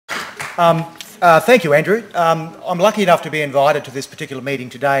Thank you, Andrew. I'm lucky enough to be invited to this particular meeting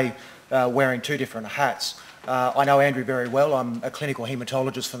today wearing two different hats. I know Andrew very well. I'm a clinical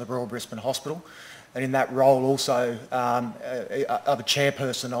haematologist from the Royal Brisbane Hospital, and in that role also I'm a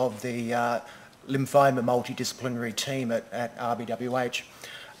chairperson of the lymphoma multidisciplinary team at RBWH.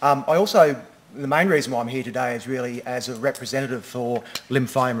 The main reason why I'm here today is really as a representative for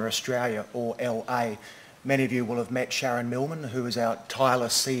Lymphoma Australia, or LA. Many of you will have met Sharon Millman, who is our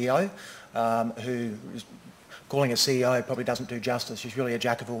tireless CEO, who is, calling a CEO probably doesn't do justice. She's really a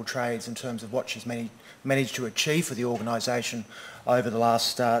jack of all trades in terms of what she's managed to achieve for the organisation over the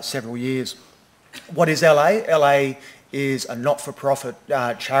last several years. What is LA? LA is a not-for-profit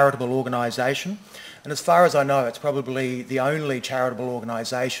charitable organisation, and as far as I know, it's probably the only charitable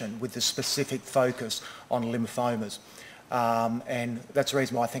organisation with the specific focus on lymphomas. And that's the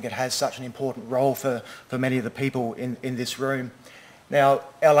reason why I think it has such an important role for many of the people in this room. Now,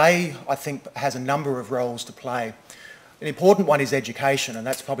 LA, I think, has a number of roles to play. An important one is education, and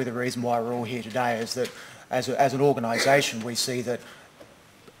that's probably the reason why we're all here today, is that as an organisation we see that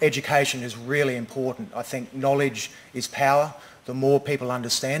education is really important. I think knowledge is power. The more people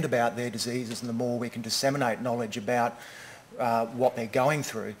understand about their diseases and the more we can disseminate knowledge about what they're going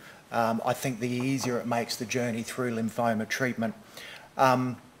through, I think the easier it makes the journey through lymphoma treatment.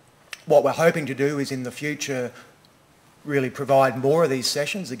 What we're hoping to do is in the future really provide more of these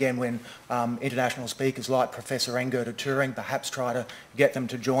sessions, again when international speakers like Professor Engert are touring, perhaps try to get them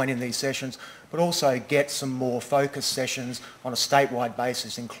to join in these sessions, but also get some more focused sessions on a statewide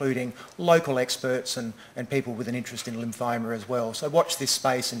basis, including local experts and people with an interest in lymphoma as well. So watch this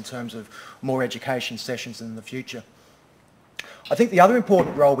space in terms of more education sessions in the future. I think the other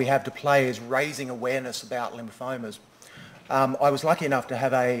important role we have to play is raising awareness about lymphomas. I was lucky enough to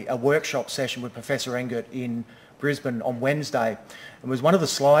have a workshop session with Professor Engert in Brisbane on Wednesday. It was one of the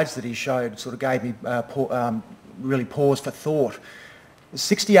slides that he showed sort of gave me really pause for thought. There's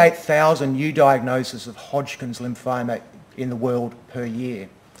 68,000 new diagnoses of Hodgkin's lymphoma in the world per year.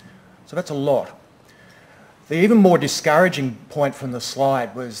 So that's a lot. The even more discouraging point from the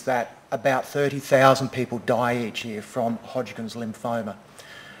slide was that about 30,000 people die each year from Hodgkin's lymphoma.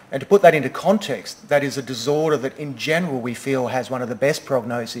 And to put that into context, that is a disorder that in general we feel has one of the best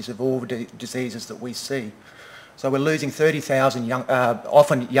prognoses of all diseases that we see. So we're losing 30,000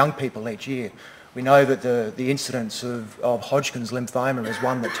 often young people each year. We know that the incidence of Hodgkin's lymphoma is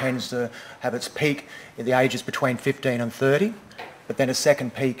one that tends to have its peak at the ages between 15 and 30, but then a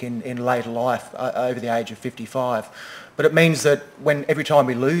second peak in later life over the age of 55. But it means that every time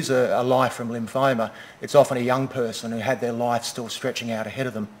we lose a life from lymphoma, it's often a young person who had their life still stretching out ahead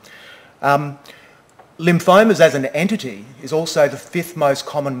of them. Lymphomas as an entity is also the 5th most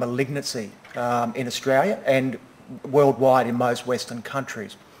common malignancy in Australia and worldwide in most Western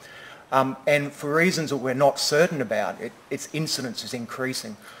countries. And for reasons that we're not certain about, its incidence is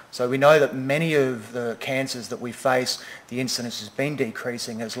increasing. So we know that many of the cancers that we face, the incidence has been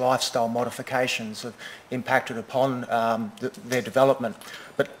decreasing as lifestyle modifications have impacted upon their development.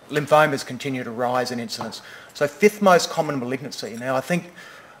 But lymphomas continue to rise in incidence. So 5th most common malignancy. Now I think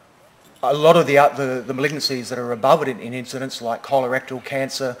a lot of the malignancies that are above it in incidence, like colorectal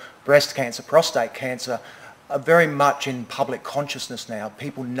cancer, breast cancer, prostate cancer, are very much in public consciousness now.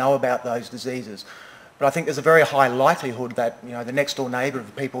 People know about those diseases. But I think there's a very high likelihood that the next door neighbour of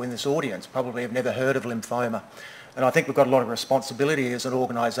the people in this audience probably have never heard of lymphoma. And I think we've got a lot of responsibility as an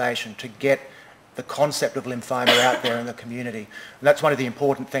organisation to get the concept of lymphoma out there in the community. And that's one of the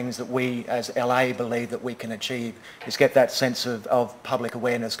important things that we as LA believe that we can achieve, is get that sense of public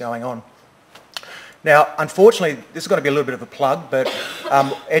awareness going on. Now, unfortunately, this is going to be a little bit of a plug, but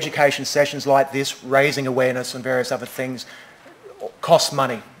education sessions like this, raising awareness and various other things, cost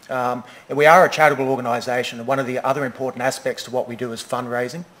money. And we are a charitable organisation, and one of the other important aspects to what we do is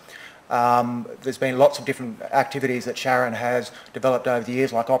fundraising. There's been lots of different activities that Sharon has developed over the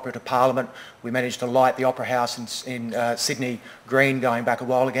years, like Opera to Parliament. We managed to light the Opera House in Sydney green going back a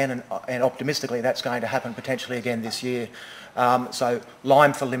while again, and optimistically that's going to happen potentially again this year. So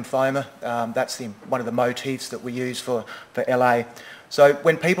Lyme for lymphoma, that's one of the motifs that we use for LA. So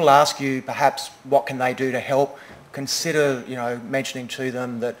when people ask you perhaps what can they do to help, consider mentioning to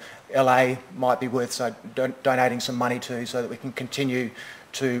them that LA might be worth donating some money to, so that we can continue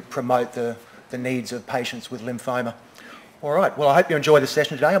to promote the needs of patients with lymphoma. All right, well I hope you enjoy the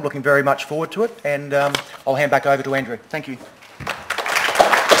session today. I'm looking very much forward to it, and I'll hand back over to Andrew. Thank you.